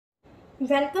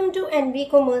Welcome to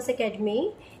NV Commerce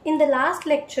Academy. In the last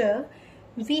lecture,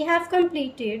 we have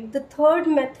completed the third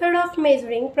method of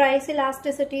measuring price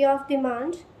elasticity of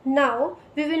demand. Now,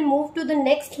 we will move to the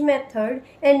next method,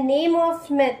 and name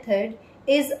of method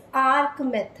is arc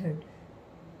method.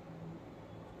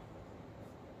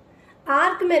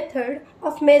 Arc method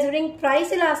of measuring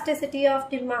price elasticity of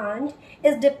demand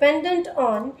is dependent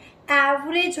on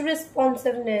average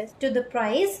responsiveness to the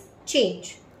price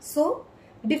change. So,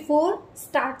 before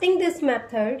starting this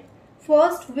method,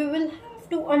 first we will have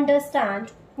to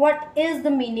understand what is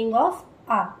the meaning of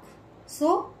arc.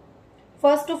 So,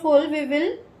 first of all, we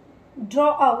will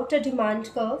draw out a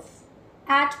demand curve.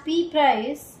 At P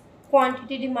price,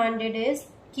 quantity demanded is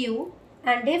Q,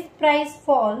 and if price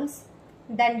falls,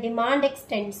 then demand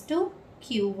extends to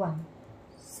Q1.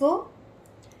 So,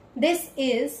 this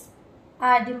is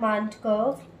our demand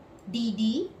curve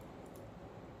DD,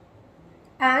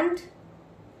 and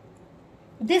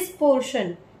this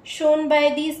portion shown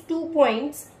by these 2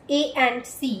 points A and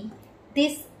C,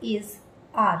 this is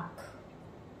arc.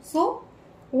 So,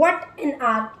 what an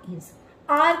arc is?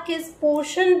 Arc is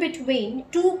portion between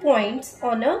 2 points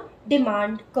on a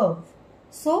demand curve.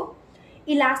 So,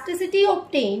 elasticity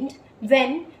obtained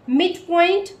when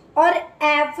midpoint or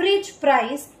average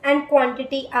price and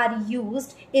quantity are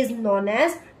used is known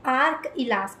as arc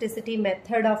elasticity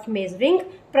method of measuring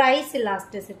price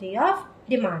elasticity of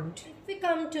demand. If we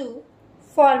come to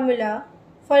formula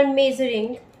for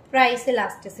measuring price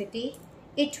elasticity,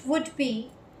 it would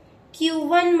be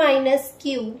Q1 minus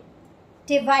Q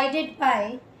divided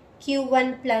by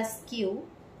Q1 plus Q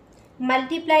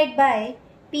multiplied by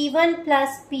P1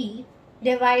 plus P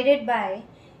divided by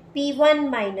P1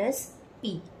 minus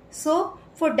P. So,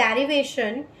 for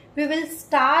derivation, we will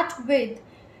start with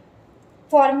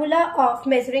formula of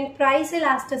measuring price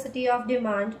elasticity of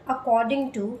demand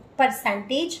according to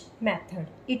percentage method.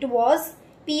 It was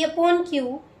P upon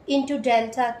Q into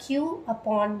delta Q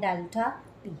upon delta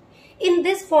P. In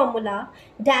this formula,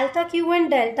 delta Q and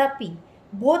delta P,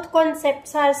 both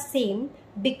concepts are same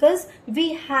because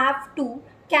we have to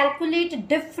calculate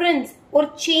difference or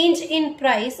change in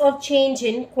price or change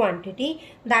in quantity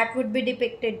that would be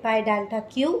depicted by delta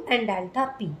Q and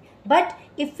delta P. But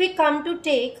if we come to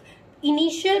take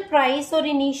initial price or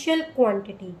initial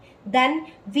quantity, then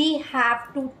we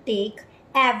have to take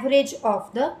average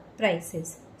of the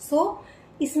prices. So,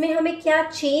 इसमें हमें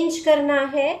क्या change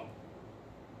करना है?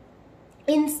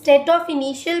 Instead of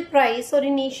initial price or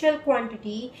initial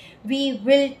quantity, we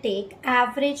will take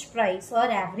average price or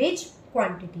average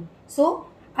quantity. So,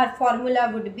 our formula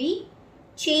would be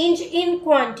change in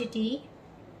quantity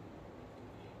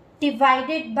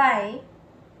divided by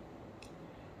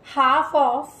half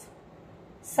of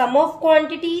sum of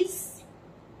quantities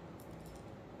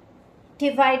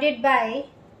divided by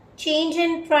change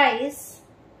in price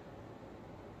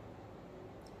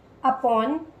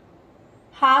upon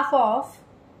half of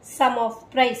sum of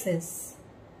prices.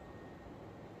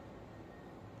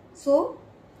 So,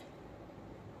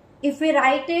 if we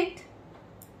write it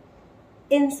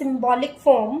in symbolic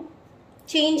form,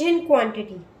 change in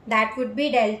quantity, that would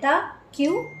be delta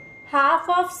Q, half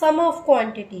of sum of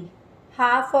quantity,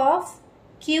 half of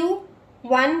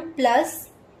Q1 plus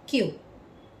Q,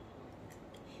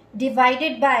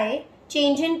 divided by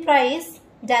change in price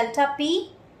delta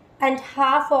P and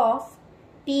half of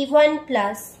P1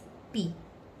 plus P.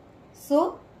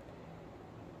 So,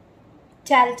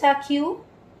 delta Q,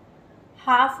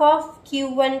 half of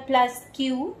Q1 plus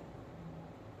Q,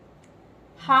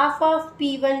 half of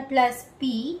P1 plus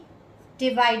P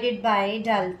divided by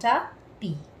delta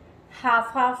P.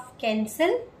 Half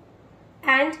cancel,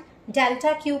 and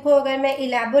delta Q को अगर मैं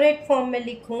elaborate form में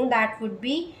लिखूं, that would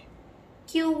be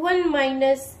Q1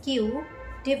 minus Q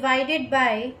divided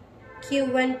by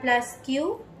Q1 plus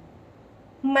Q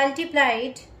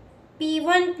multiplied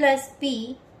P1 plus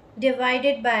P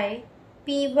divided by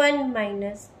P1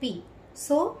 minus P.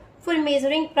 So, for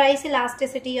measuring price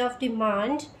elasticity of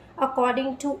demand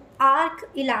according to arc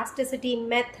elasticity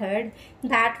method,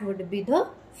 that would be the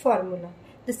formula.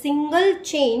 The single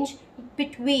change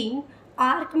between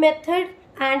arc method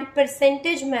and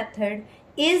percentage method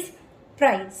is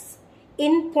price.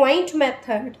 In point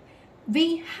method,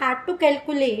 we had to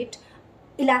calculate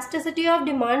elasticity of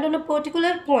demand on a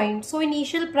particular point. So,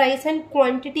 initial price and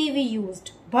quantity we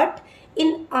used. But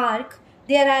in arc,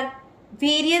 there are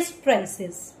various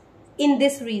prices in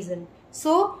this reason.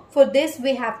 So, for this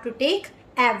we have to take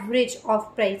average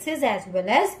of prices as well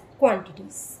as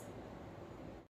quantities.